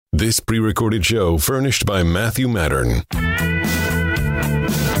This pre-recorded show furnished by Matthew Matern.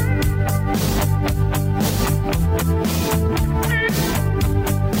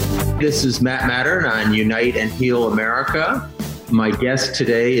 This is Matt Matern on Unite and Heal America. My guest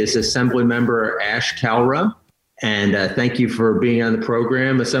today is Assemblymember Ash Kalra. And thank you for being on the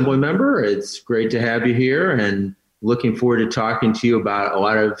program, Assemblymember. It's great to have you here and looking forward to talking to you about a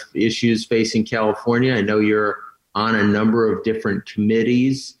lot of issues facing California. I know you're on a number of different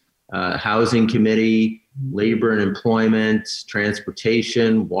committees, Housing Committee, Labor and Employment,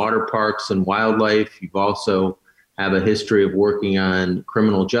 Transportation, Water Parks and Wildlife. You've also have a history of working on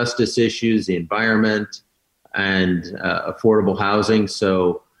criminal justice issues, the environment, and affordable housing.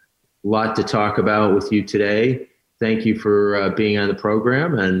 So a lot to talk about with you today. Thank you for being on the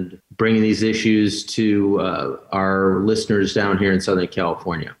program and bringing these issues to our listeners down here in Southern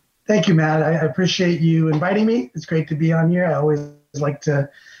California. Thank you, Matt. I appreciate you inviting me. It's great to be on here. I always like to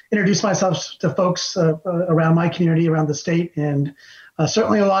introduce myself to folks around my community, around the state, and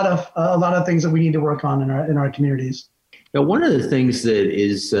certainly a lot of things that we need to work on in our communities. Now, one of the things that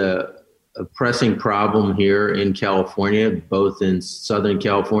is a pressing problem here in California, both in Southern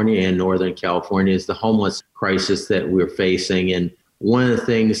California and Northern California, is the homeless crisis that we're facing. And one of the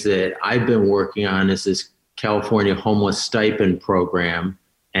things that I've been working on is this California Homeless Stipend Program.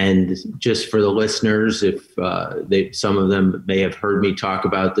 And just for the listeners, if some of them may have heard me talk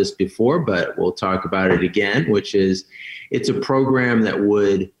about this before, but we'll talk about it again, which is it's a program that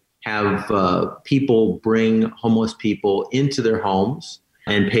would have people bring homeless people into their homes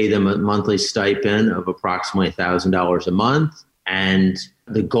and pay them a monthly stipend of approximately $1,000 a month. And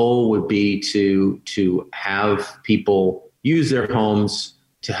the goal would be to have people use their homes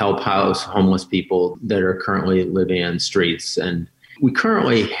to help house homeless people that are currently living on streets. And we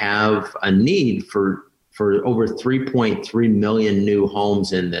currently have a need for over 3.3 million new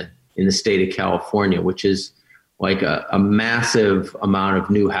homes in the state of California, which is like a massive amount of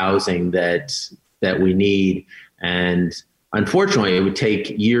new housing that we need. And unfortunately, it would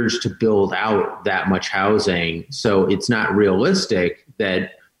take years to build out that much housing. So it's not realistic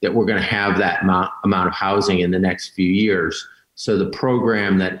that we're going to have that amount of housing in the next few years. So the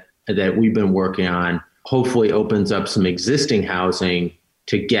program that we've been working on hopefully opens up some existing housing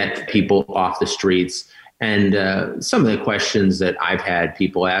to get people off the streets. And some of the questions that I've had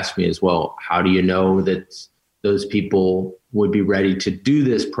people ask me as well, how do you know that those people would be ready to do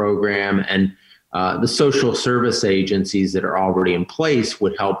this program? And the social service agencies that are already in place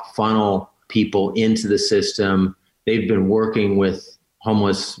would help funnel people into the system. They've been working with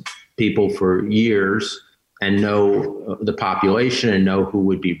homeless people for years and know the population and know who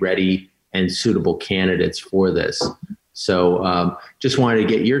would be ready and suitable candidates for this. So just wanted to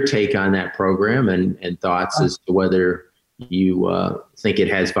get your take on that program and thoughts as to whether you think it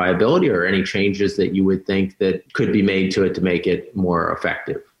has viability or any changes that you would think that could be made to it to make it more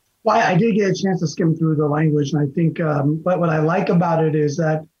effective. Well, I did get a chance to skim through the language, and I think but what I like about it is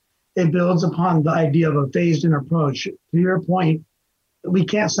that it builds upon the idea of a phased-in approach. To your point, we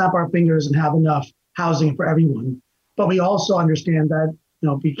can't snap our fingers and have enough housing for everyone, but we also understand that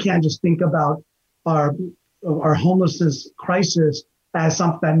we can't just think about our homelessness crisis as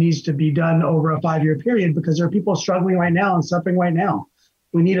something that needs to be done over a 5-year period, because there are people struggling right now and suffering right now.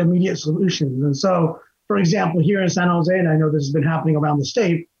 We need immediate solutions. And so, for example, here in San Jose, and I know this has been happening around the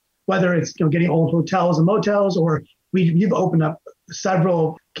state, whether it's getting old hotels and motels, or we've opened up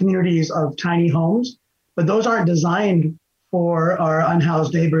several communities of tiny homes, but those aren't designed for our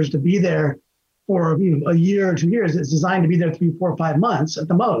unhoused neighbors to be there for a year or 2 years. It's designed to be there 3, 4, 5 months at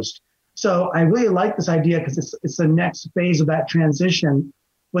the most. So I really like this idea because it's the next phase of that transition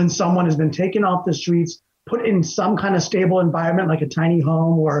when someone has been taken off the streets, put in some kind of stable environment like a tiny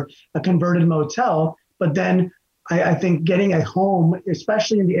home or a converted motel. But then I think getting a home,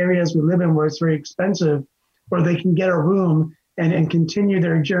 especially in the areas we live in where it's very expensive, where they can get a room and continue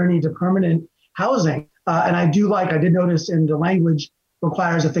their journey to permanent housing. And I did notice in the language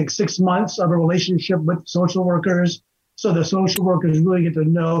requires, I think, 6 months of a relationship with social workers. So the social workers really get to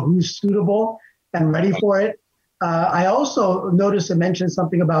know who's suitable and ready for it. I also noticed it mentioned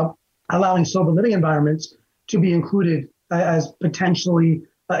something about allowing sober living environments to be included as potentially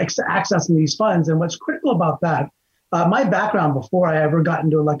accessing these funds. And what's critical about that, my background before I ever got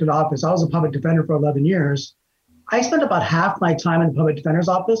into elected office, I was a public defender for 11 years. I spent about half my time in the public defender's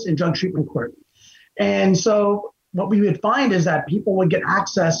office in drug treatment court. And so what we would find is that people would get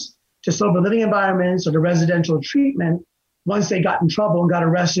access to sober living environments or to residential treatment once they got in trouble and got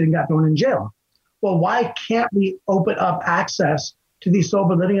arrested and got thrown in jail. Well, why can't we open up access to these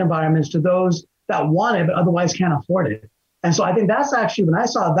sober living environments to those that want it but otherwise can't afford it? And so I think that's actually, when I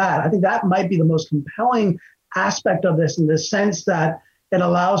saw that, I think that might be the most compelling aspect of this, in the sense that it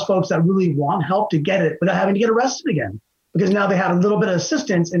allows folks that really want help to get it without having to get arrested again, because now they have a little bit of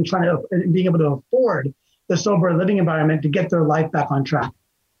assistance in being able to afford the sober living environment to get their life back on track.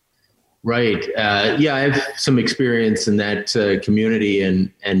 Right. Yeah, I have some experience in that community,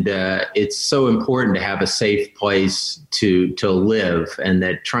 and it's so important to have a safe place to live, and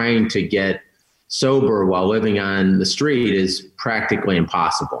that trying to get sober while living on the street is practically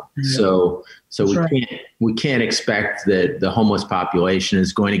impossible. Yeah. So we can't expect that the homeless population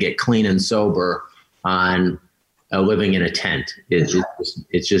is going to get clean and sober on living in a tent.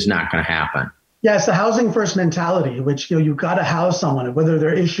 It's just not going to happen. Yeah, it's the housing first mentality, which, you've got to house someone, whether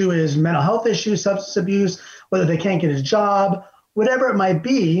their issue is mental health issues, substance abuse, whether they can't get a job, whatever it might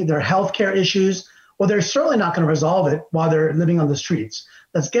be, their healthcare issues. Well, they're certainly not going to resolve it while they're living on the streets.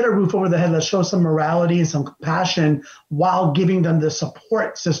 Let's get a roof over their head. Let's show some morality and some compassion while giving them the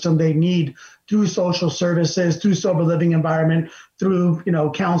support system they need through social services, through sober living environment, through,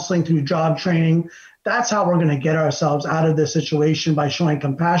 counseling, through job training. That's how we're going to get ourselves out of this situation, by showing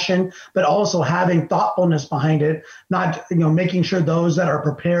compassion, but also having thoughtfulness behind it, not, making sure those that are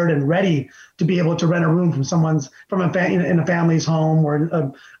prepared and ready to be able to rent a room in a family's home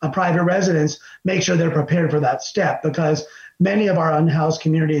or a private residence, make sure they're prepared for that step, because many of our unhoused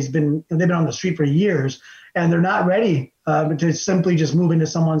communities they've been on the street for years, and they're not ready to simply just move into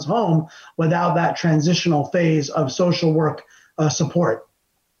someone's home without that transitional phase of social work support.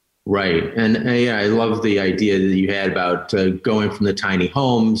 Right. And I love the idea that you had about going from the tiny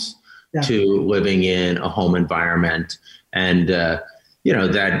homes to living in a home environment. And,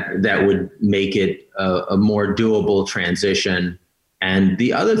 that would make it a more doable transition. And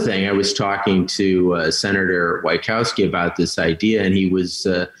the other thing, I was talking to Senator Wojciechowski about this idea, and he was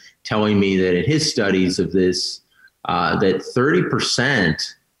telling me that in his studies of this, that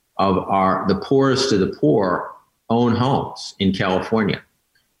 30% of the poorest of the poor own homes in California.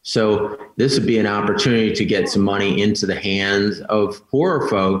 So this would be an opportunity to get some money into the hands of poorer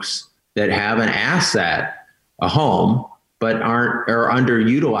folks that have an asset, a home, but are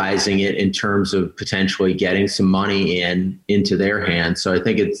underutilizing it in terms of potentially getting some money into their hands. So I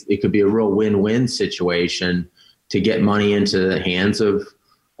think it could be a real win-win situation to get money into the hands of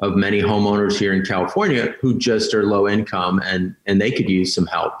many homeowners here in California who just are low income, and they could use some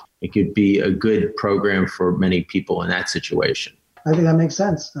help. It could be a good program for many people in that situation. I think that makes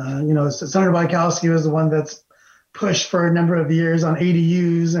sense. Senator Wojciechowski was the one that's pushed for a number of years on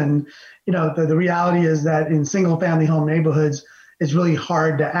ADUs. And, the reality is that in single family home neighborhoods, it's really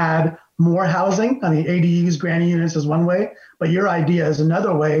hard to add more housing. I mean, ADUs, granny units is one way, but your idea is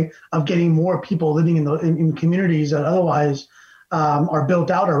another way of getting more people living in communities that otherwise are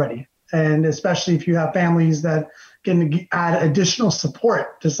built out already. And especially if you have families that can add additional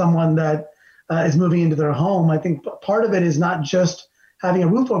support to someone that is moving into their home. I think part of it is not just having a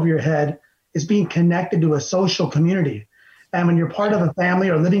roof over your head, it's being connected to a social community. And when you're part of a family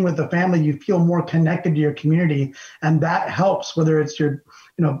or living with a family, you feel more connected to your community. And that helps, whether it's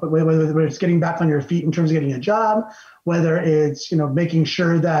whether it's getting back on your feet in terms of getting a job, whether it's, making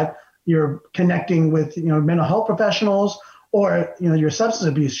sure that you're connecting with, mental health professionals, or, your substance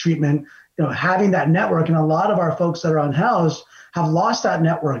abuse treatment, having that network. And a lot of our folks that are unhoused have lost that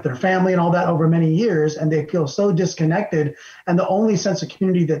network, their family and all that over many years, and they feel so disconnected. And the only sense of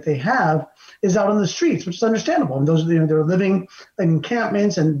community that they have is out on the streets, which is understandable. And those, they're living in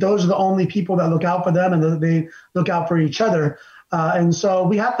encampments, and those are the only people that look out for them, and they look out for each other. And so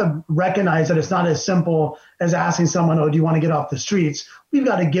we have to recognize that it's not as simple as asking someone, "Oh, do you want to get off the streets?" We've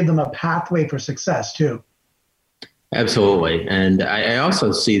got to give them a pathway for success too. Absolutely. And I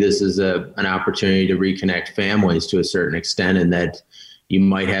also see this as an opportunity to reconnect families to a certain extent, in that you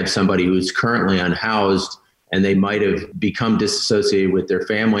might have somebody who's currently unhoused, and they might have become disassociated with their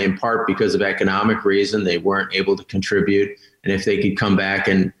family in part because of economic reason. They weren't able to contribute. And if they could come back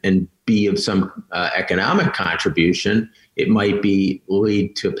and be of some economic contribution, it might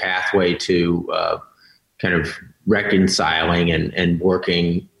lead to a pathway to kind of reconciling and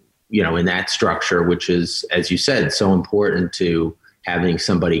working in that structure, which is, as you said, so important to having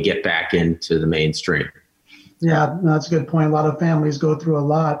somebody get back into the mainstream. Yeah, that's a good point. A lot of families go through a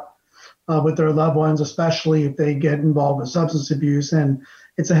lot with their loved ones, especially if they get involved with substance abuse. And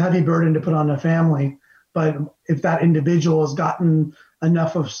it's a heavy burden to put on a family. But if that individual has gotten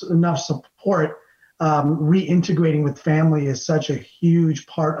enough support, reintegrating with family is such a huge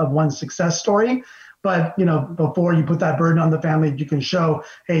part of one's success story. But, before you put that burden on the family, you can show,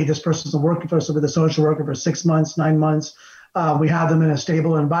 hey, this person's working for us with a social worker for 6 months, 9 months. We have them in a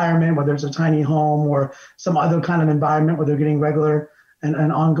stable environment, whether it's a tiny home or some other kind of environment where they're getting regular and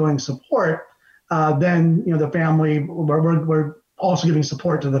ongoing support. Then, the family, we're also giving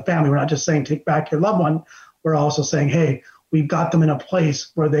support to the family. We're not just saying take back your loved one. We're also saying, hey, we've got them in a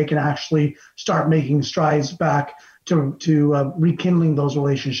place where they can actually start making strides back to rekindling those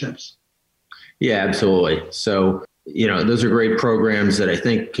relationships. Yeah, absolutely. So, those are great programs that I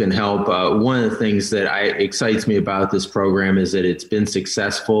think can help. One of the things that excites me about this program is that it's been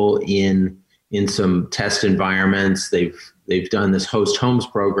successful in some test environments. They've done this host homes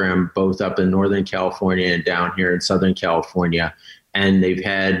program both up in Northern California and down here in Southern California, and they've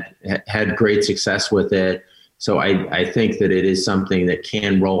had great success with it. So I think that it is something that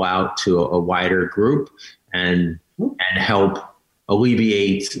can roll out to a wider group and help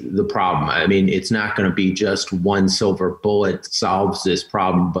alleviate the problem. I mean, it's not going to be just one silver bullet solves this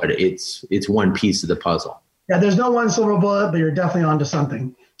problem, but it's one piece of the puzzle. Yeah, there's no one silver bullet, but you're definitely onto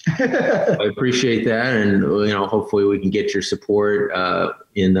something. I appreciate that, and hopefully we can get your support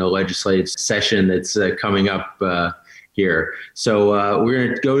in the legislative session that's coming up here. So we're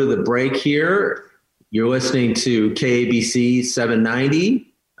going to go to the break here. You're listening to KABC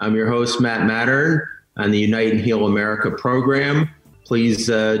 790. I'm your host, Matt Matern, on the Unite and Heal America program. Please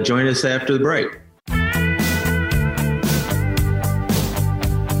join us after the break.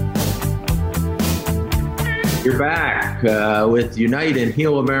 You're back with Unite and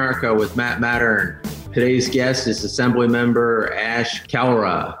Heal America with Matt Matern. Today's guest is Assemblymember Ash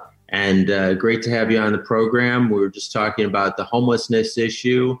Kalra, and great to have you on the program. We were just talking about the homelessness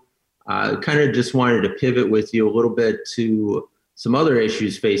issue. Kind of just wanted to pivot with you a little bit to some other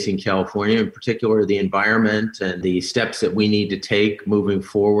issues facing California, in particular the environment and the steps that we need to take moving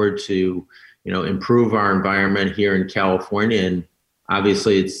forward to, improve our environment here in California. And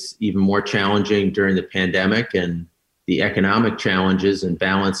obviously it's even more challenging during the pandemic and the economic challenges and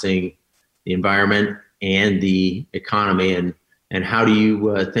balancing the environment and the economy. And how do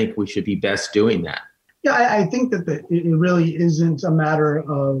you think we should be best doing that? Yeah, I think that it really isn't a matter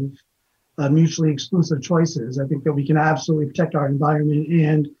of mutually exclusive choices. I think that we can absolutely protect our environment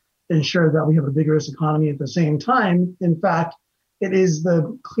and ensure that we have a vigorous economy at the same time. In fact, it is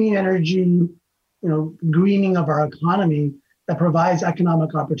the clean energy, greening of our economy that provides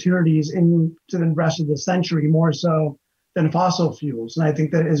economic opportunities into the rest of the century, more so than fossil fuels. And I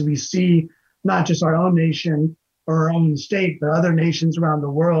think that as we see not just our own nation or our own state, but other nations around the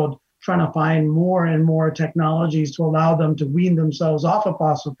world trying to find more and more technologies to allow them to wean themselves off of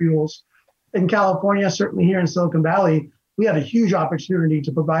fossil fuels. In California, certainly here in Silicon Valley, we have a huge opportunity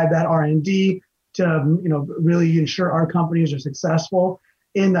to provide that R&D to really ensure our companies are successful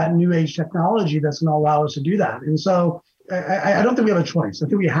in that new age technology that's going to allow us to do that. And so I don't think we have a choice. I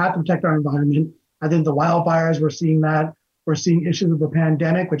think we have to protect our environment. I think the wildfires, we're seeing that. We're seeing issues with the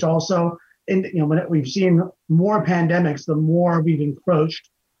pandemic, which also, when we've seen more pandemics, the more we've encroached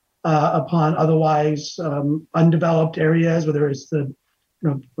upon otherwise undeveloped areas, whether it's the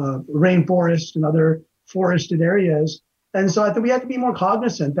rainforest and other forested areas. And so I think we have to be more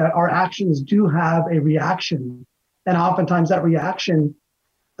cognizant that our actions do have a reaction. And oftentimes that reaction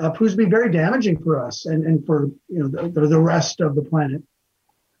proves to be very damaging for us and for the rest of the planet.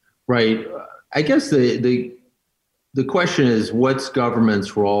 Right. I guess the question is, what's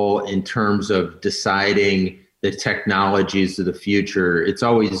government's role in terms of deciding the technologies of the future? It's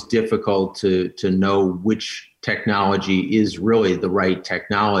always difficult to know which technology is really the right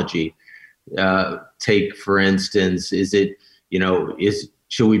technology. Take, for instance,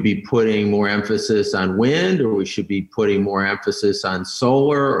 should we be putting more emphasis on wind, or we should be putting more emphasis on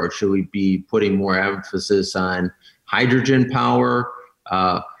solar, or should we be putting more emphasis on hydrogen power?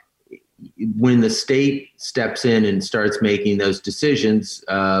 When the state steps in and starts making those decisions,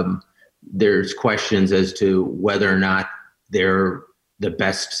 there's questions as to whether or not they're the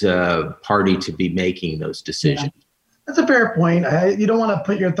best party to be making those decisions. Yeah. That's a fair point. You don't want to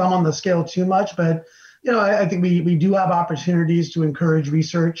put your thumb on the scale too much, but I think we do have opportunities to encourage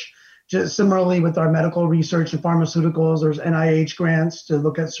research. Just similarly with our medical research and pharmaceuticals, there's NIH grants to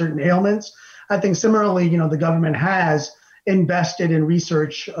look at certain ailments. I think similarly, the government has invested in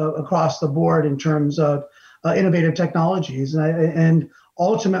research across the board in terms of innovative technologies, and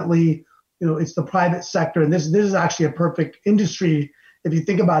ultimately, it's the private sector, and this is actually a perfect industry if you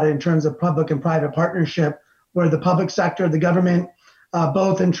think about it in terms of public and private partnership, where the public sector, the government,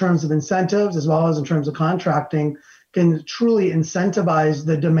 both in terms of incentives as well as in terms of contracting, can truly incentivize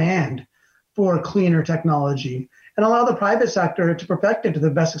the demand for cleaner technology and allow the private sector to perfect it to the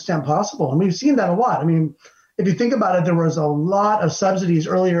best extent possible. And we've seen that a lot. I mean, if you think about it, there was a lot of subsidies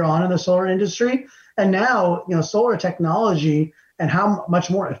earlier on in the solar industry, And now, solar technology and how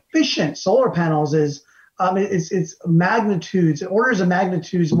much more efficient solar panels is, it's magnitudes, orders of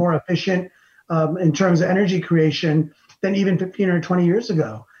magnitudes more efficient in terms of energy creation than even 15 or 20 years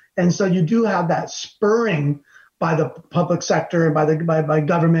ago. And so you do have that spurring by the public sector and by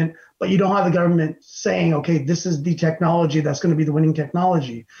government, but you don't have the government saying, okay, this is the technology that's going to be the winning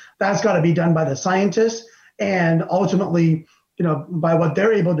technology. That's got to be done by the scientists and ultimately, by what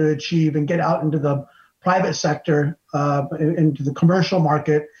they're able to achieve and get out into the private sector, into the commercial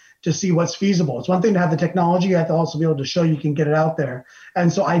market to see what's feasible. It's one thing to have the technology, you have to also be able to show you can get it out there.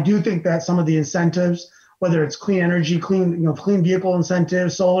 And so I do think that some of the incentives, whether it's clean energy, clean vehicle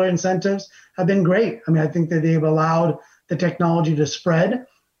incentives, solar incentives, have been great. I think that they've allowed the technology to spread.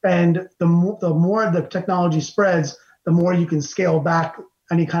 And the more the technology spreads, the more you can scale back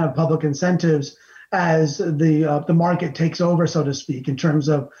any kind of public incentives as the market takes over, so to speak, in terms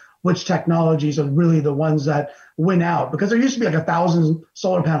of which technologies are really the ones that win out. Because there used to be like 1,000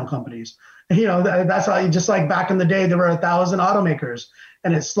 solar panel companies. That's how, just like back in the day, there were 1,000 automakers,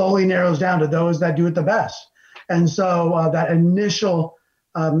 and it slowly narrows down to those that do it the best. And so that initial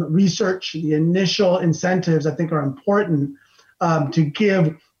research, the initial incentives, I think are important to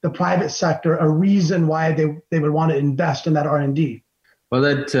give the private sector a reason why they would want to invest in that R&D. Well,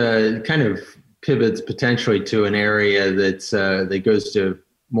 that kind of pivots potentially to an area that goes to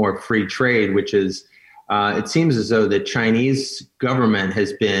more free trade, which is it seems as though the Chinese government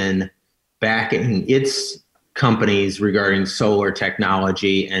has been backing its companies regarding solar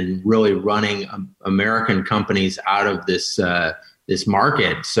technology and really running American companies out of this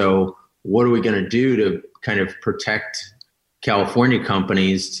market. So what are we going to do to kind of protect California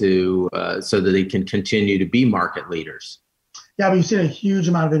companies so that they can continue to be market leaders? Yeah, we've seen a huge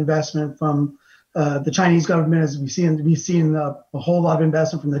amount of investment from the Chinese government, as we've seen a whole lot of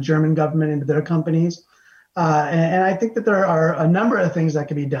investment from the German government into their companies. And I think that there are a number of things that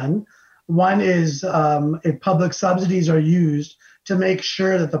can be done. One is if public subsidies are used to make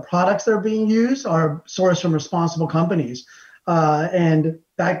sure that the products that are being used are sourced from responsible companies. And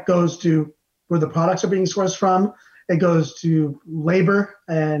that goes to where the products are being sourced from. It goes to labor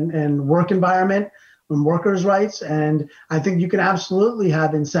and work environment and workers' rights. And I think you can absolutely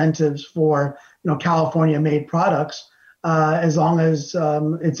have incentives for California-made products as long as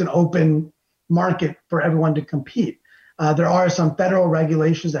it's an open market for everyone to compete. There are some federal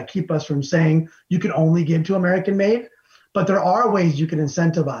regulations that keep us from saying you can only give to American-made, but there are ways you can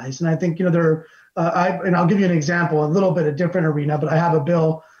incentivize. And I think and I'll give you an example, a little bit a different arena, but I have a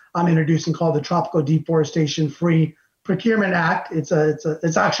bill I'm introducing called the Tropical Deforestation Free Procurement Act. It's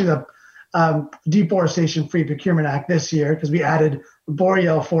actually the Deforestation Free Procurement Act this year because we added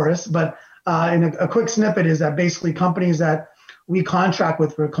boreal forests. But in a quick snippet is that basically companies that we contract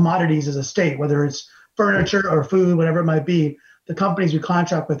with for commodities as a state, whether it's furniture or food, whatever it might be, the companies we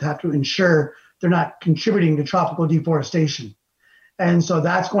contract with have to ensure they're not contributing to tropical deforestation. And so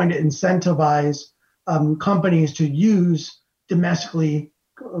that's going to incentivize companies to use domestically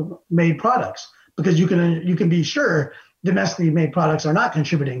made products because you can be sure domestically made products are not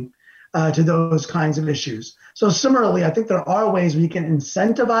contributing to those kinds of issues. So similarly, I think there are ways we can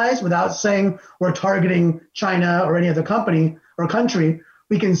incentivize without saying we're targeting China or any other company or country.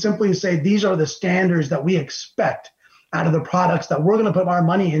 We can simply say these are the standards that we expect out of the products that we're going to put our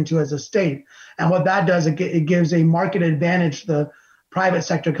money into as a state. And what that does, it gives a market advantage to the private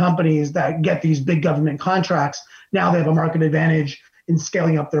sector companies that get these big government contracts. Now they have a market advantage in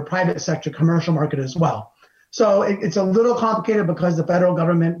scaling up their private sector commercial market as well. So it's a little complicated because the federal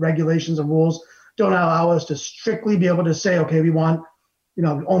government regulations and rules don't allow us to strictly be able to say, okay, we want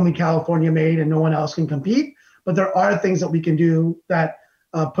only California made and no one else can compete. But there are things that we can do that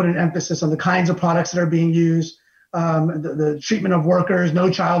put an emphasis on the kinds of products that are being used, the treatment of workers. No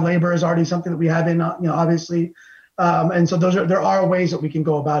child labor is already something that we have in, obviously. And so there are ways that we can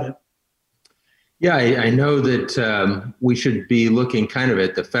go about it. Yeah, I know that we should be looking kind of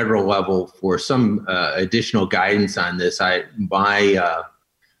at the federal level for some additional guidance on this. I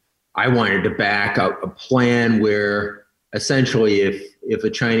wanted to back up a plan where essentially if a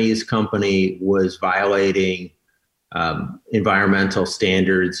Chinese company was violating environmental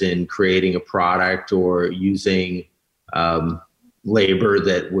standards in creating a product or using labor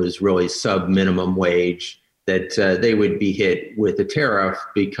that was really sub minimum wage, that they would be hit with a tariff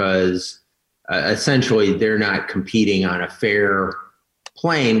because essentially they're not competing on a fair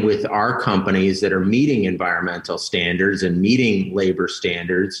plane with our companies that are meeting environmental standards and meeting labor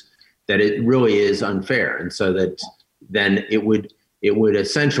standards, that it really is unfair. And so that then it would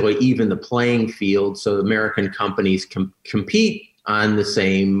essentially even the playing field so American companies compete on the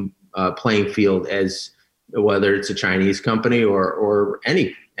same playing field as whether it's a Chinese company or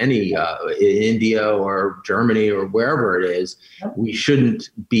any India or Germany or wherever it is. We shouldn't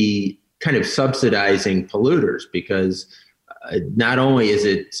be kind of subsidizing polluters, because not only is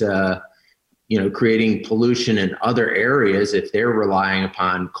it creating pollution in other areas if they're relying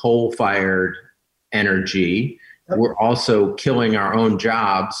upon coal-fired energy, we're also killing our own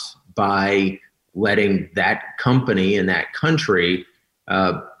jobs by letting that company in that country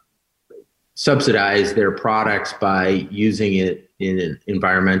subsidize their products by using it in an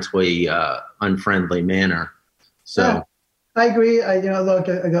environmentally unfriendly manner. So, yeah, I agree. Look,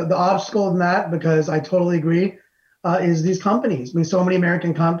 the obstacle in that, because I totally agree, is these companies. I mean, so many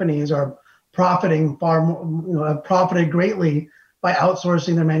American companies are profiting far more, have profited greatly by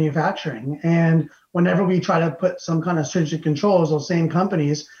outsourcing their manufacturing. And whenever we try to put some kind of stringent controls, those same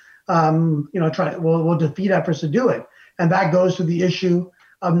companies, will defeat efforts to do it. And that goes to the issue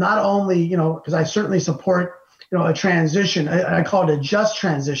of not only, because I certainly support, a transition. I call it a just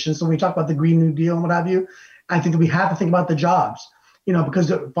transition. So when we talk about the Green New Deal and what have you, I think that we have to think about the jobs, because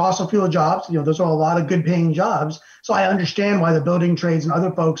the fossil fuel jobs, those are a lot of good paying jobs. So I understand why the building trades and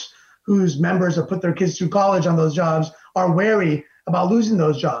other folks whose members have put their kids through college on those jobs are wary about losing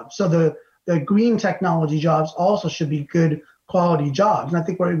those jobs. So the green technology jobs also should be good quality jobs. And I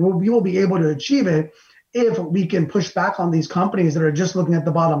think we will be able to achieve it if we can push back on these companies that are just looking at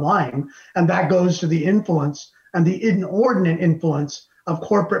the bottom line. And that goes to the influence and the inordinate influence of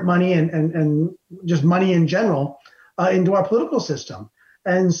corporate money and just money in general into our political system.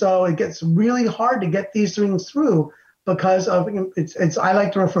 And so it gets really hard to get these things through because of it's I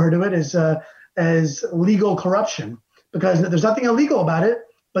like to refer to it as legal corruption, because there's nothing illegal about it,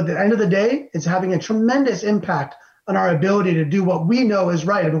 but at the end of the day, it's having a tremendous impact on our ability to do what we know is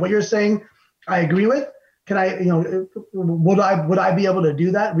right. I mean, what you're saying, I agree with. Can I, would I be able to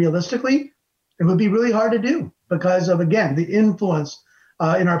do that realistically? It would be really hard to do because of, again, the influence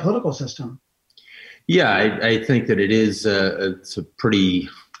in our political system. Yeah, I think that it's a pretty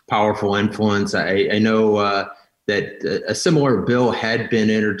powerful influence. I know that a similar bill had been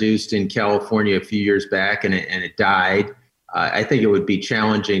introduced in California a few years back, and it died. I think it would be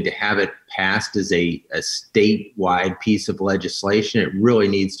challenging to have it passed as a statewide piece of legislation. It really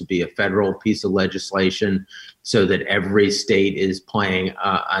needs to be a federal piece of legislation so that every state is playing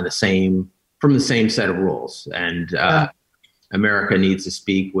from the same set of rules. And America needs to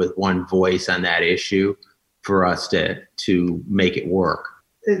speak with one voice on that issue for us to make it work.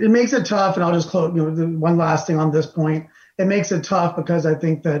 It makes it tough, and I'll just close. One last thing on this point. It makes it tough because I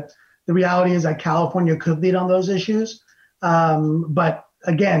think that the reality is that California could lead on those issues. But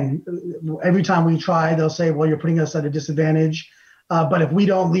again, every time we try, they'll say, well, you're putting us at a disadvantage. But if we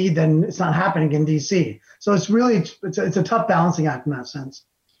don't lead, then it's not happening in DC. So it's really, it's a tough balancing act in that sense.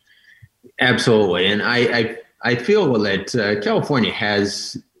 Absolutely. And I feel that California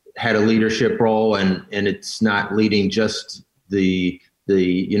has had a leadership role, and it's not leading just the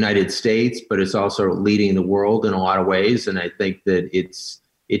United States, but it's also leading the world in a lot of ways. And I think that it's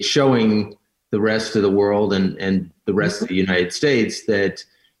showing the rest of the world and the rest of the United States that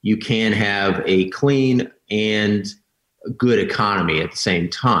you can have a clean and good economy at the same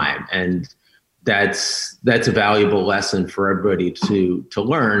time. And that's a valuable lesson for everybody to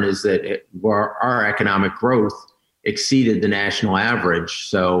learn, is that our economic growth exceeded the national average.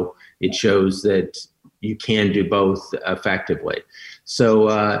 So it shows that you can do both effectively.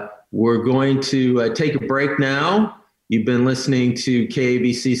 So we're going to take a break now. You've been listening to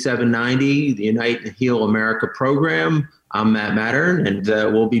KABC 790, the Unite and Heal America program. I'm Matt Matern,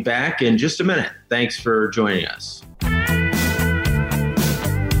 and we'll be back in just a minute. Thanks for joining us.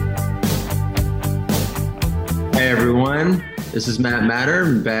 Hey, everyone. This is Matt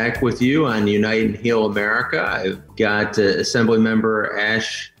Matern, back with you on Unite and Heal America. I've got Assemblymember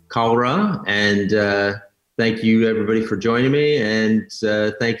Ash Kalra, and thank you, everybody, for joining me. And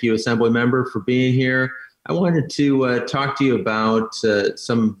thank you, Assemblymember, for being here. I wanted to talk to you about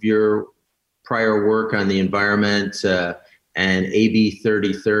some of your prior work on the environment and AB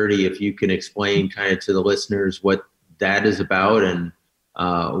 3030, if you can explain kind of to the listeners what that is about and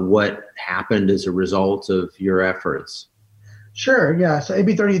what happened as a result of your efforts. Sure, yeah. So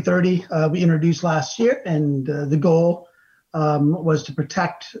AB 3030 we introduced last year, and the goal was to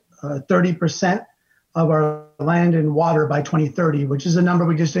protect 30% of our land and water by 2030, which is a number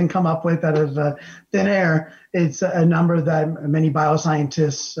we just didn't come up with out of thin air. It's a number that many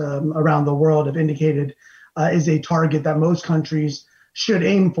bioscientists around the world have indicated is a target that most countries should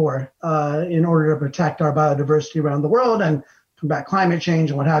aim for in order to protect our biodiversity around the world and combat climate change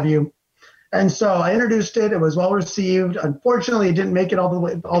and what have you. And so I introduced it. It was well received. Unfortunately, it didn't make it all the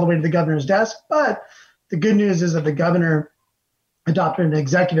way to the governor's desk. But the good news is that the governor adopted an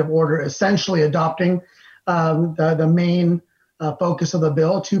executive order, essentially adopting the main focus of the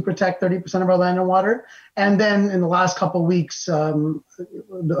bill to protect 30% of our land and water. And then in the last couple of weeks,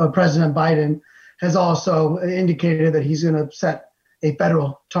 President Biden has also indicated that he's going to set a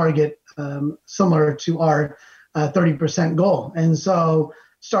federal target similar to our 30% goal. And so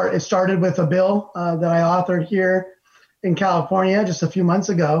it started with a bill that I authored here in California just a few months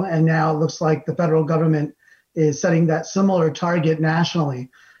ago, and now it looks like the federal government is setting that similar target nationally.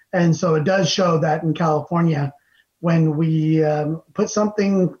 And so it does show that in California, when we put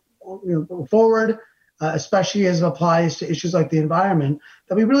something forward, especially as it applies to issues like the environment,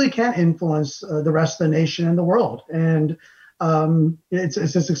 that we really can influence the rest of the nation and the world. And it's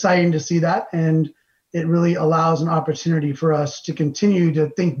just exciting to see that. And it really allows an opportunity for us to continue to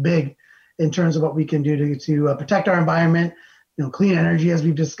think big in terms of what we can do to protect our environment, clean energy, as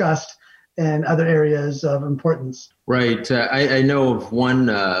we've discussed, and other areas of importance. Right. I know of one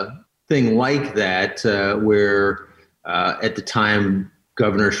thing like that where at the time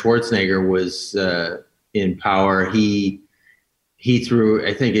Governor Schwarzenegger was in power, he through,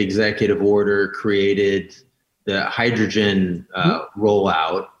 I think, executive order created the hydrogen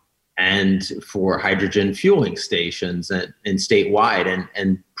rollout and for hydrogen fueling stations and statewide.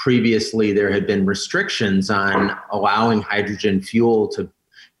 And previously there had been restrictions on allowing hydrogen fuel to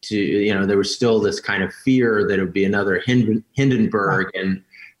there was still this kind of fear that it would be another Hindenburg,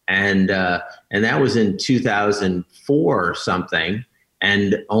 and that was in 2004 or something.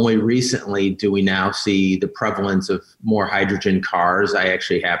 And only recently do we now see the prevalence of more hydrogen cars. I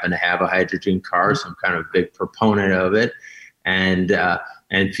actually happen to have a hydrogen car, so I'm kind of a big proponent of it, and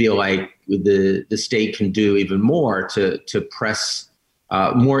feel like the state can do even more to press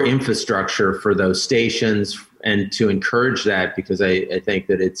more infrastructure for those stations and to encourage that, because I think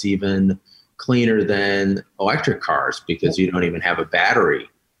that it's even cleaner than electric cars because you don't even have a battery.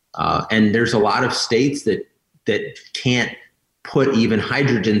 And there's a lot of states that can't put even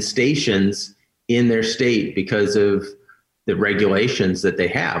hydrogen stations in their state because of the regulations that they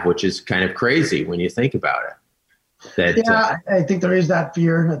have, which is kind of crazy when you think about it. I think there is that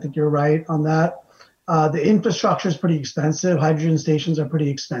fear. I think you're right on that. The infrastructure is pretty expensive. Hydrogen stations are pretty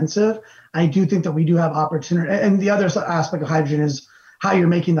expensive. I do think that we do have opportunity. And the other aspect of hydrogen is how you're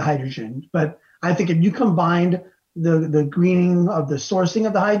making the hydrogen. But I think if you combined the greening of the sourcing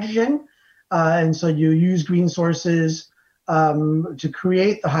of the hydrogen, and so you use green sources to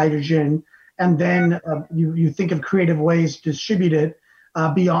create the hydrogen, and then you think of creative ways to distribute it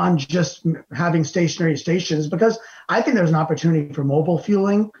beyond just having stationary stations, because I think there's an opportunity for mobile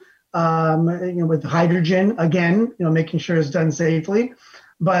fueling with hydrogen, again, making sure it's done safely.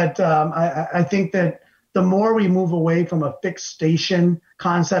 But I think that the more we move away from a fixed station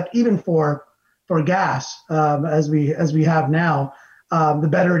concept, even for gas, as we have now, the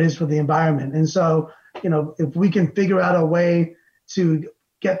better it is for the environment. And so, if we can figure out a way to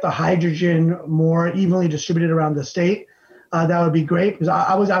get the hydrogen more evenly distributed around the state, that would be great. Because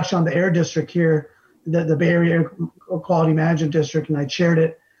I was actually on the air district here, the Bay Area Air Quality Management District, and I chaired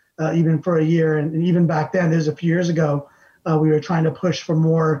it even for a year. And even back then, this is a few years ago, we were trying to push for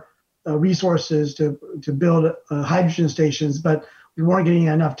more resources to build hydrogen stations, but we weren't getting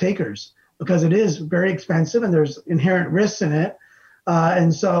enough takers because it is very expensive and there's inherent risks in it.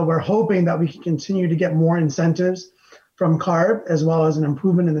 And so we're hoping that we can continue to get more incentives from CARB, as well as an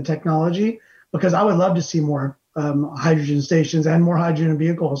improvement in the technology, because I would love to see more hydrogen stations and more hydrogen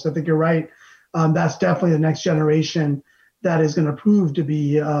vehicles. I think you're right. That's definitely the next generation that is going to prove to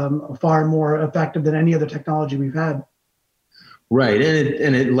be far more effective than any other technology we've had. Right.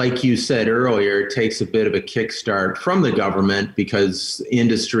 And it, like you said earlier, it takes a bit of a kickstart from the government because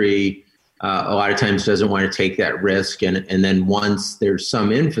industry a lot of times doesn't want to take that risk. And then once there's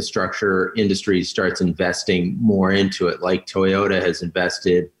some infrastructure, industry starts investing more into it. Like Toyota has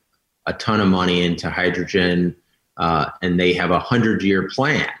invested a ton of money into hydrogen and they have 100-year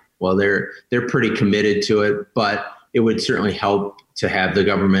plan. Well, they're pretty committed to it, but it would certainly help to have the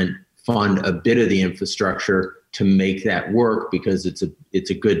government fund a bit of the infrastructure to make that work, because it's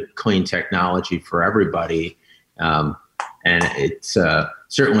a good, clean technology for everybody. And it's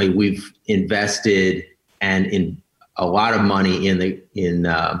certainly we've invested and in a lot of money in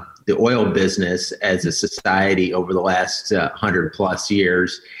the oil business as a society over the last 100+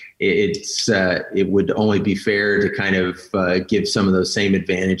 years. It would only be fair to kind of give some of those same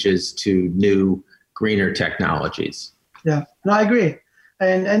advantages to new, greener technologies. Yeah, no, I agree.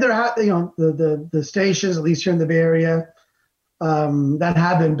 And there are, the stations, at least here in the Bay Area, that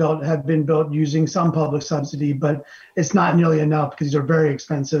have been built using some public subsidy, but it's not nearly enough because these are very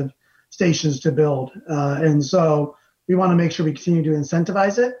expensive stations to build. And so we want to make sure we continue to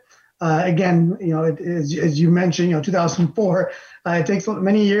incentivize it. Again, as you mentioned, 2004, it takes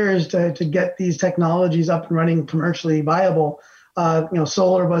many years to get these technologies up and running commercially viable.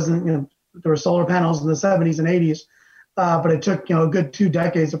 Solar wasn't, there were solar panels in the 70s and 80s, but it took, a good 2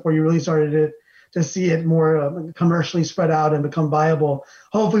 decades before you really started to see it more commercially spread out and become viable.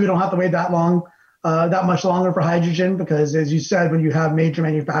 Hopefully we don't have to wait that much longer for hydrogen, because as you said, when you have major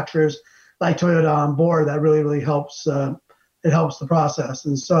manufacturers like Toyota on board, that really, really helps. It helps the process.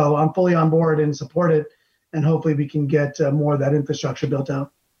 And so I'm fully on board and support it. And hopefully we can get more of that infrastructure built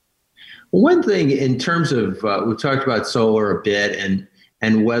out. One thing in terms of, we've talked about solar a bit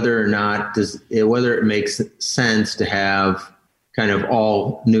and whether or not whether it makes sense to have kind of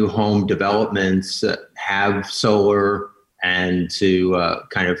all new home developments have solar and to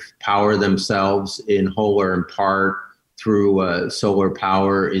kind of power themselves in whole or in part through solar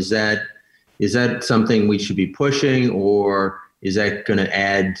power. Is that something we should be pushing, or is that going to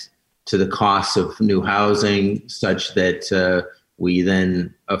add to the cost of new housing such that we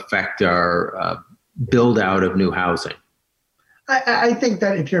then affect our build out of new housing? I think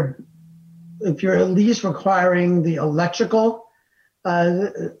that if you're at least requiring the electrical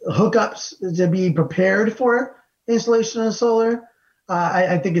hookups to be prepared for installation of solar,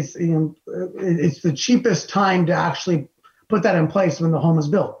 I think it's the cheapest time to actually put that in place when the home is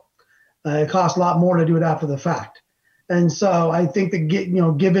built. It costs a lot more to do it after the fact. And so I think that,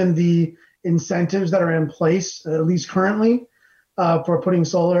 given the incentives that are in place, at least currently, for putting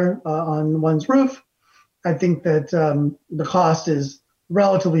solar on one's roof, I think that the cost is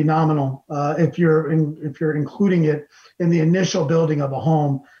relatively nominal if you're including it in the initial building of a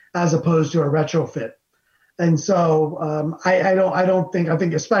home as opposed to a retrofit. And so I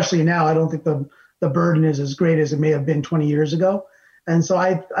think especially now, I don't think the burden is as great as it may have been 20 years ago. And so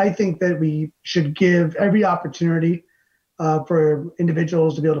I think that we should give every opportunity for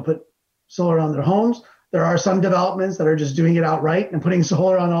individuals to be able to put solar on their homes. There are some developments that are just doing it outright and putting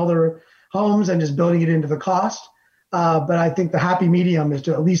solar on all their homes and just building it into the cost. But I think the happy medium is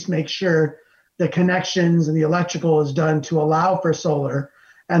to at least make sure the connections and the electrical is done to allow for solar.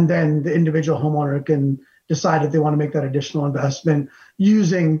 And then the individual homeowner can decide if they want to make that additional investment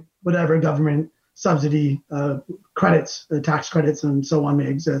using whatever government subsidy credits, tax credits, and so on may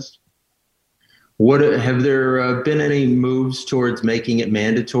exist. Have there been any moves towards making it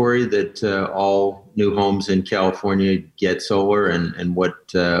mandatory that all new homes in California get solar, and what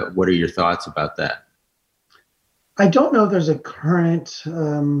are your thoughts about that? I don't know if there's current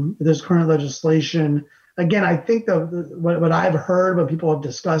legislation. Again, I think what I've heard, what people have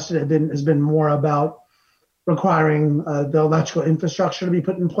discussed it has been more about requiring the electrical infrastructure to be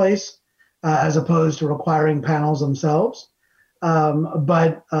put in place as opposed to requiring panels themselves. So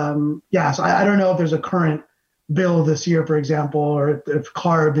I don't know if there's a current bill this year, for example, or if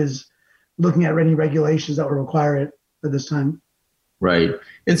CARB is looking at any regulations that will require it at this time. Right.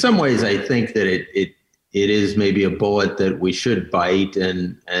 In some ways, I think that it is maybe a bullet that we should bite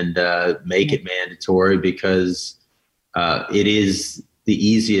and make it mandatory, because it is the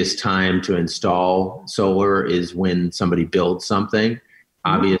easiest time to install solar is when somebody builds something.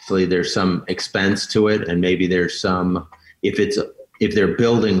 Obviously, there's some expense to it, and maybe there's some, if they're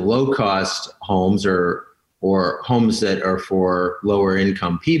building low-cost homes or homes that are for lower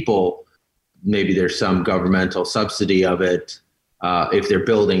income people, maybe there's some governmental subsidy of it. If they're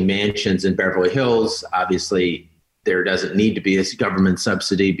building mansions in Beverly Hills, obviously there doesn't need to be this government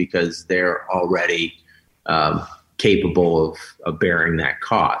subsidy because they're already capable of bearing that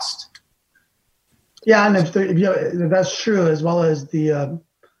cost. Yeah, and if that's true, as well as the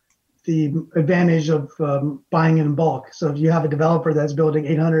advantage of buying in bulk. So if you have a developer that's building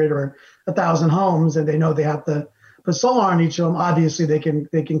 800 or 1,000 homes and they know they have to put solar on each of them, obviously they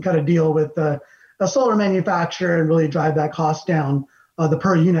can cut a deal with a solar manufacturer and really drive that cost down, the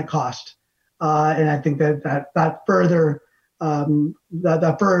per unit cost. And I think that further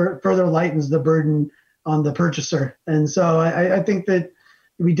lightens the burden on the purchaser. And so I think that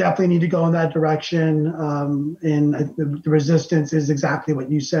we definitely need to go in that direction. And the resistance is exactly what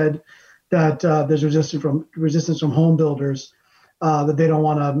you said, that there's resistance from home builders, that they don't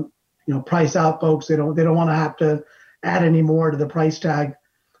want to, price out folks. They don't want to have to add any more to the price tag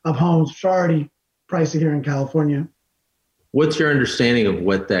of homes, which are already pricey here in California. What's your understanding of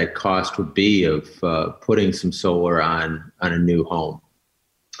what that cost would be of putting some solar on a new home?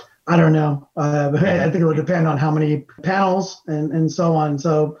 I don't know. I think it would depend on how many panels and so on.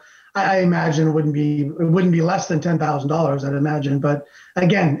 So I imagine it wouldn't be less than $10,000, I'd imagine. But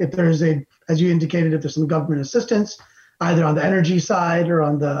again, if there's as you indicated, if there's some government assistance, either on the energy side or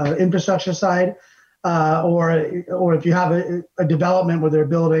on the infrastructure side, or if you have a development where they're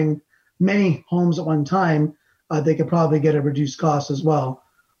building many homes at one time, they could probably get a reduced cost as well.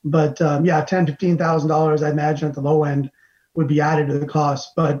 But $10,000-$15,000, I imagine at the low end would be added to the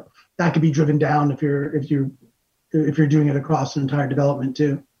cost, but that could be driven down if you're doing it across an entire development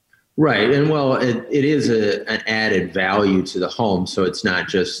too. Right, and well, it is an added value to the home, so it's not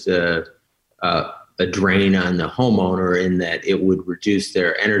just a drain on the homeowner in that it would reduce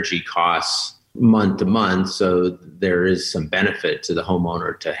their energy costs month to month. So there is some benefit to the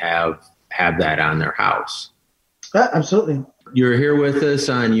homeowner to have that on their house. Yeah, absolutely. You're here with us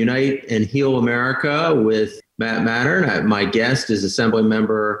on Unite and Heal America with Matt Matern. My guest is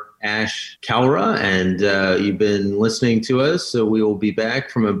Assemblymember Ash Kalra, and you've been listening to us. So we will be back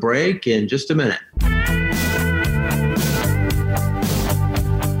from a break in just a minute.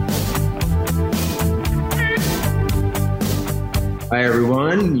 Hi,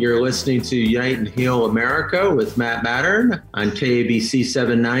 everyone. You're listening to Unite and Heal America with Matt Matern on KABC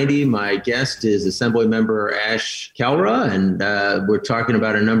 790. My guest is Assemblymember Ash Kalra, and we're talking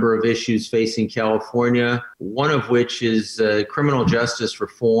about a number of issues facing California, one of which is criminal justice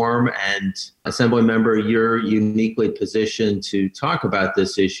reform. And Assemblymember, you're uniquely positioned to talk about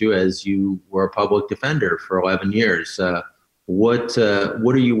this issue as you were a public defender for 11 years. What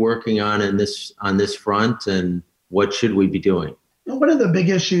are you working on this front, and what should we be doing? One of the big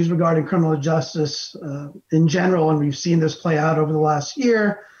issues regarding criminal justice in general, and we've seen this play out over the last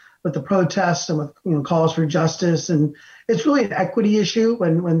year with the protests and with calls for justice, and it's really an equity issue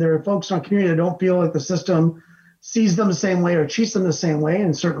when there are folks in our community that don't feel like the system sees them the same way or treats them the same way.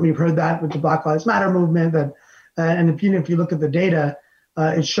 And certainly we've heard that with the Black Lives Matter movement. And if you look at the data,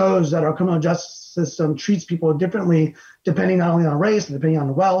 it shows that our criminal justice system treats people differently depending not only on race, but depending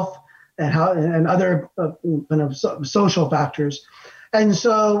on wealth and other kind of social factors. And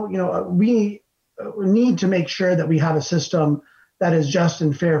so, we need to make sure that we have a system that is just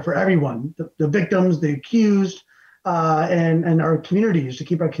and fair for everyone, the victims, the accused, and our communities, to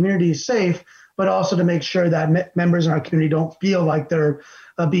keep our communities safe, but also to make sure that members in our community don't feel like they're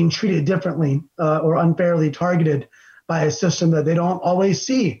being treated differently or unfairly targeted by a system that they don't always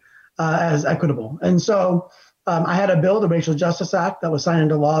see as equitable. And so I had a bill, the Racial Justice Act, that was signed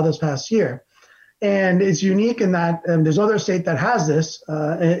into law this past year. And it's unique in that there's other state that has this.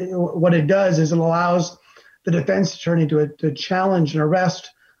 What it does is it allows the defense attorney to challenge an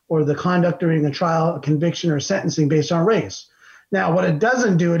arrest or the conduct during a trial, a conviction, or sentencing based on race. Now, what it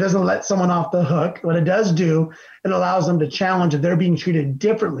doesn't do, it doesn't let someone off the hook. What it does do, it allows them to challenge if they're being treated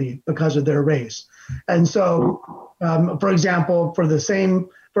differently because of their race. And so, for example, for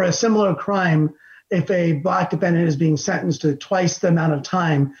a similar crime, if a Black defendant is being sentenced to twice the amount of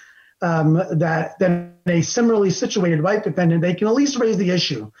time then a similarly situated white defendant, they can at least raise the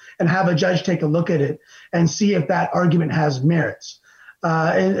issue and have a judge take a look at it and see if that argument has merits.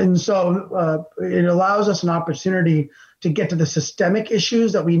 So it allows us an opportunity to get to the systemic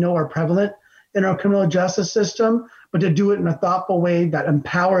issues that we know are prevalent in our criminal justice system, but to do it in a thoughtful way that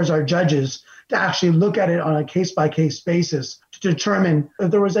empowers our judges to actually look at it on a case-by-case basis to determine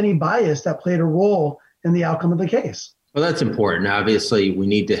if there was any bias that played a role in the outcome of the case. Well, that's important. Obviously, we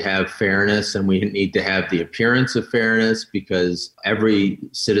need to have fairness, and we need to have the appearance of fairness, because every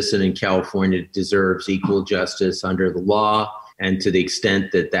citizen in California deserves equal justice under the law. And to the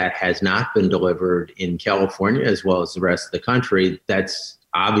extent that that has not been delivered in California, as well as the rest of the country, that's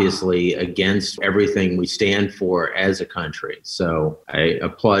obviously against everything we stand for as a country. So I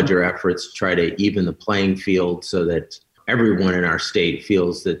applaud your efforts to try to even the playing field so that everyone in our state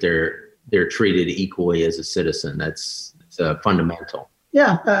feels that they're treated equally as a citizen. That's fundamental.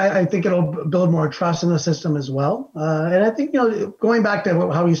 Yeah, I think it'll build more trust in the system as well. And I think, going back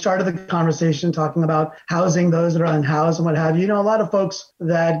to how we started the conversation, talking about housing those that are unhoused and what have you, a lot of folks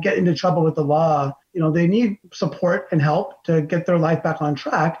that get into trouble with the law, they need support and help to get their life back on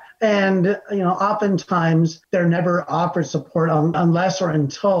track. And, oftentimes they're never offered support unless or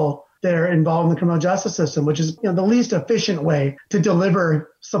until they're involved in the criminal justice system, which is the least efficient way to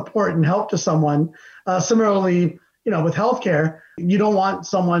deliver support and help to someone. Similarly, with healthcare, you don't want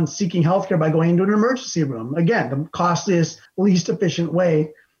someone seeking healthcare by going into an emergency room. Again, the costliest, least efficient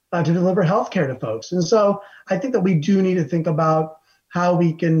way to deliver healthcare to folks. And so I think that we do need to think about how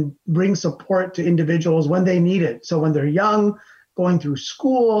we can bring support to individuals when they need it. So when they're young, going through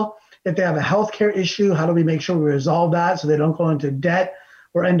school, if they have a healthcare issue, how do we make sure we resolve that so they don't go into debt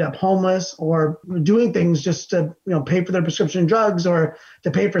or end up homeless or doing things just to pay for their prescription drugs or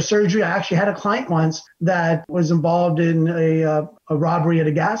to pay for surgery. I actually had a client once that was involved in a robbery at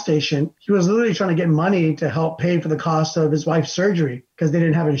a gas station. He was literally trying to get money to help pay for the cost of his wife's surgery because they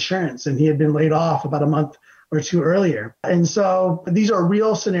didn't have insurance and he had been laid off about a month or two earlier. And so these are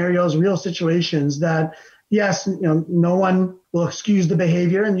real scenarios, real situations that, yes, no one will excuse the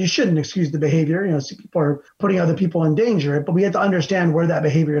behavior, and you shouldn't excuse the behavior. People are putting other people in danger, but we have to understand where that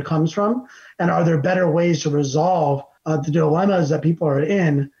behavior comes from, and are there better ways to resolve the dilemmas that people are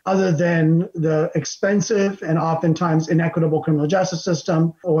in, other than the expensive and oftentimes inequitable criminal justice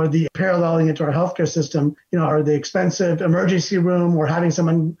system, or the paralleling into our healthcare system, or the expensive emergency room, or having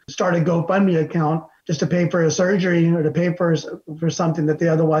someone start a GoFundMe account just to pay for a surgery or to pay for something that they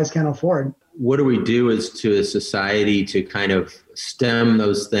otherwise can't afford. What do we do as to a society to kind of stem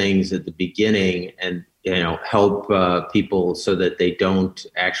those things at the beginning and help people so that they don't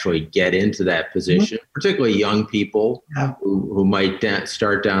actually get into that position, particularly young people who might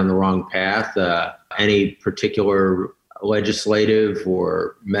start down the wrong path? Any particular legislative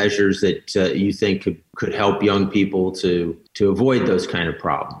or measures that you think could help young people to avoid those kind of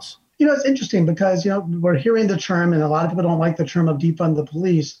problems? It's interesting because, we're hearing the term, and a lot of people don't like the term of defund the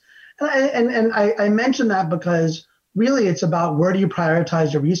police. And I mention that because really it's about where do you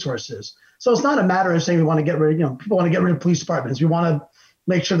prioritize your resources. So it's not a matter of saying we want to get rid of, people want to get rid of police departments. We want to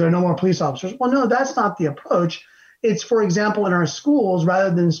make sure there are no more police officers. Well, no, that's not the approach. It's, for example, in our schools, rather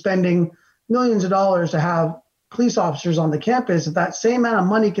than spending millions of dollars to have police officers on the campus, if that same amount of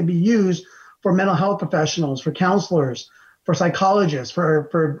money can be used for mental health professionals, for counselors, for psychologists,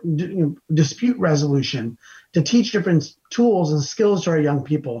 for dispute resolution, to teach different tools and skills to our young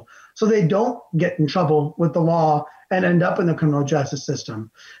people so they don't get in trouble with the law and end up in the criminal justice system.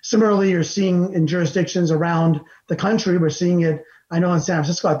 Similarly, you're seeing in jurisdictions around the country, we're seeing it, I know in San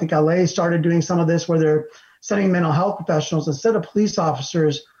Francisco, I think LA started doing some of this where they're sending mental health professionals instead of police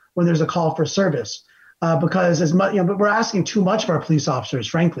officers when there's a call for service. Because as much, but we're asking too much of our police officers,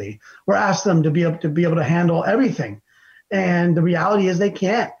 frankly. We're asking them to be able to handle everything. And the reality is they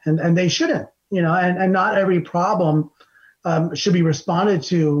can't, and they shouldn't, and not every problem should be responded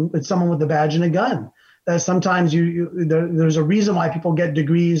to with someone with a badge and a gun. That sometimes there's a reason why people get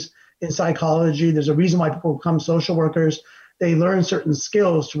degrees in psychology. There's a reason why people become social workers. They learn certain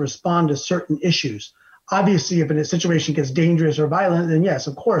skills to respond to certain issues. Obviously, if a situation gets dangerous or violent, then yes,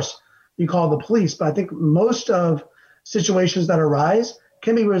 of course, you call the police. But I think most of situations that arise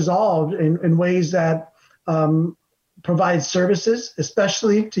can be resolved in ways that provide services,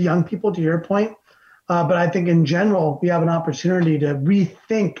 especially to young people, to your point. But I think in general, we have an opportunity to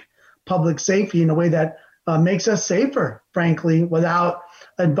rethink public safety in a way that makes us safer, frankly, without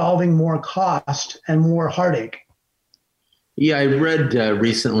involving more cost and more heartache. Yeah, I read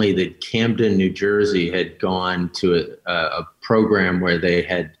recently that Camden, New Jersey had gone to a program where they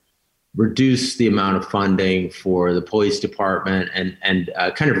had reduced the amount of funding for the police department and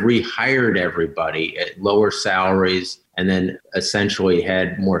kind of rehired everybody at lower salaries, and then essentially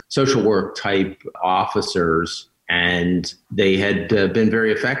had more social work type officers. And they had been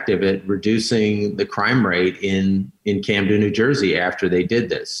very effective at reducing the crime rate in Camden, New Jersey after they did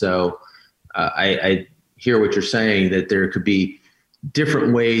this. So I hear what you're saying, that there could be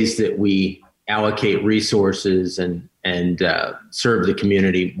different ways that we allocate resources and serve the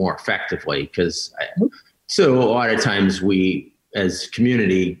community more effectively. Because so a lot of times we, as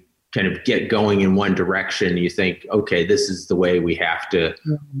community, kind of get going in one direction. You think, okay, this is the way we have to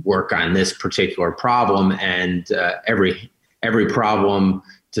work on this particular problem, and every problem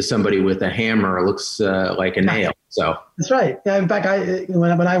to somebody with a hammer looks like a nail. So that's right. Yeah. In fact,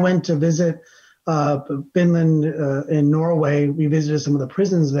 when I went to visit Finland in Norway, we visited some of the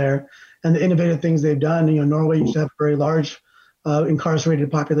prisons there and the innovative things they've done. Norway used to have a very large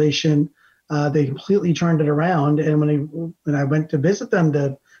incarcerated population. They completely turned it around. And when I went to visit them,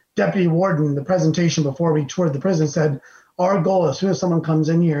 the deputy warden, the presentation before we toured the prison, said, our goal as soon as someone comes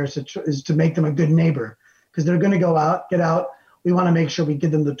in here is to make them a good neighbor, because they're going to get out. We want to make sure we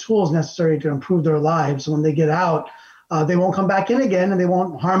give them the tools necessary to improve their lives. So when they get out, they won't come back in again, and they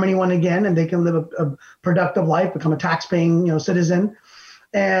won't harm anyone again, and they can live a productive life, become a tax-paying citizen.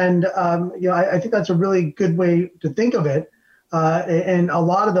 And I think that's a really good way to think of it. And a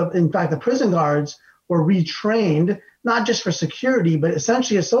lot of in fact, the prison guards were retrained, not just for security, but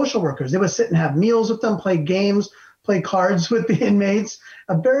essentially as social workers. They would sit and have meals with them, play games, play cards with the inmates,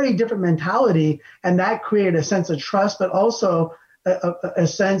 a very different mentality. And that created a sense of trust, but also a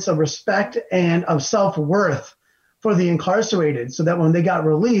sense of respect and of self-worth for the incarcerated, so that when they got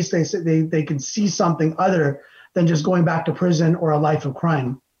released, they could see something other than just going back to prison or a life of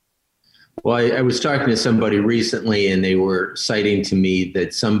crime. Well, I was talking to somebody recently, and they were citing to me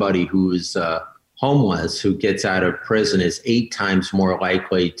that somebody who's homeless who gets out of prison is 8 times more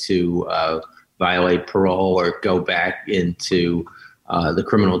likely to violate parole or go back into the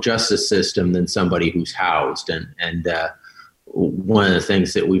criminal justice system than somebody who's housed. And one of the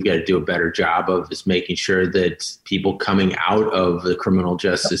things that we've got to do a better job of is making sure that people coming out of the criminal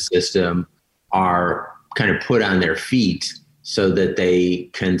justice system are kind of put on their feet so that they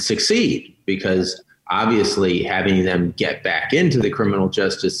can succeed, because obviously having them get back into the criminal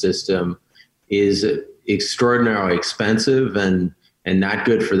justice system is extraordinarily expensive and not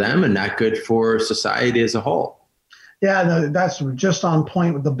good for them and not good for society as a whole. Yeah, no, that's just on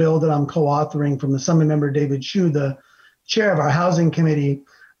point with the bill that I'm co-authoring from Assemblymember David Chu, the chair of our housing committee.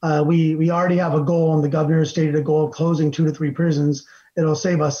 We already have a goal, and the governor stated a goal of closing 2 to 3 prisons. It'll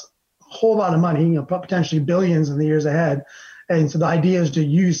save us a whole lot of money, potentially billions in the years ahead. And so the idea is to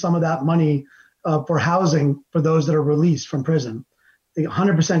use some of that money for housing for those that are released from prison.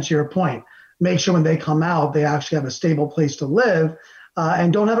 100% to your point. Make sure when they come out, they actually have a stable place to live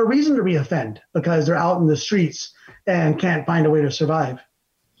and don't have a reason to reoffend because they're out in the streets and can't find a way to survive.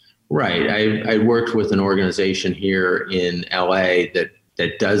 Right. I worked with an organization here in LA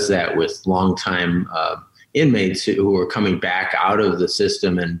that does that with longtime inmates who are coming back out of the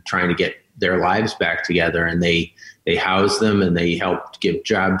system and trying to get their lives back together. And they house them and they help give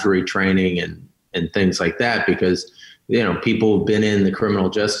job retraining and things like that, because people who've been in the criminal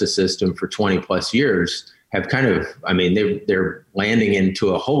justice system for 20 plus years have they're landing into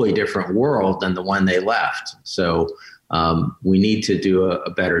a wholly different world than the one they left. So we need to do a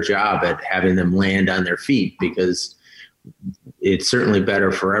better job at having them land on their feet, because it's certainly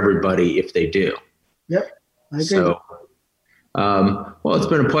better for everybody if they do. Yep, I agree. So, well, it's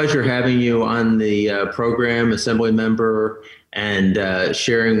been a pleasure having you on the program, Assemblymember, and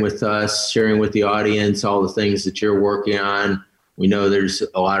sharing with us, sharing with the audience all the things that you're working on. We know there's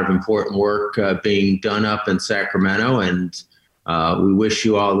a lot of important work being done up in Sacramento, and we wish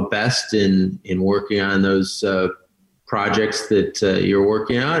you all the best in working on those projects that you're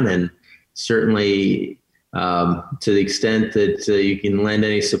working on, and certainly to the extent that you can lend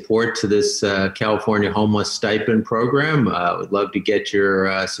any support to this California Homeless Stipend Program. We'd love to get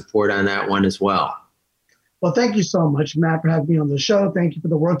your support on that one as well. Well, thank you so much, Matt, for having me on the show. Thank you for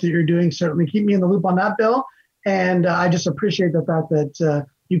the work that you're doing. Certainly keep me in the loop on that bill. And I just appreciate the fact that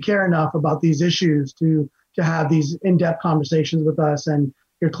you care enough about these issues to have these in-depth conversations with us. And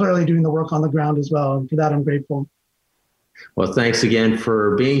you're clearly doing the work on the ground as well. And for that, I'm grateful. Well, thanks again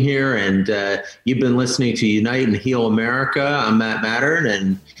for being here. And you've been listening to Unite and Heal America. I'm Matt Matern,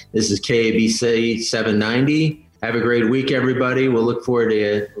 and this is KABC 790. Have a great week, everybody. We'll look forward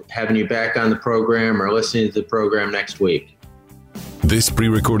to having you back on the program or listening to the program next week. This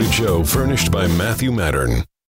pre-recorded show furnished by Matthew Matern.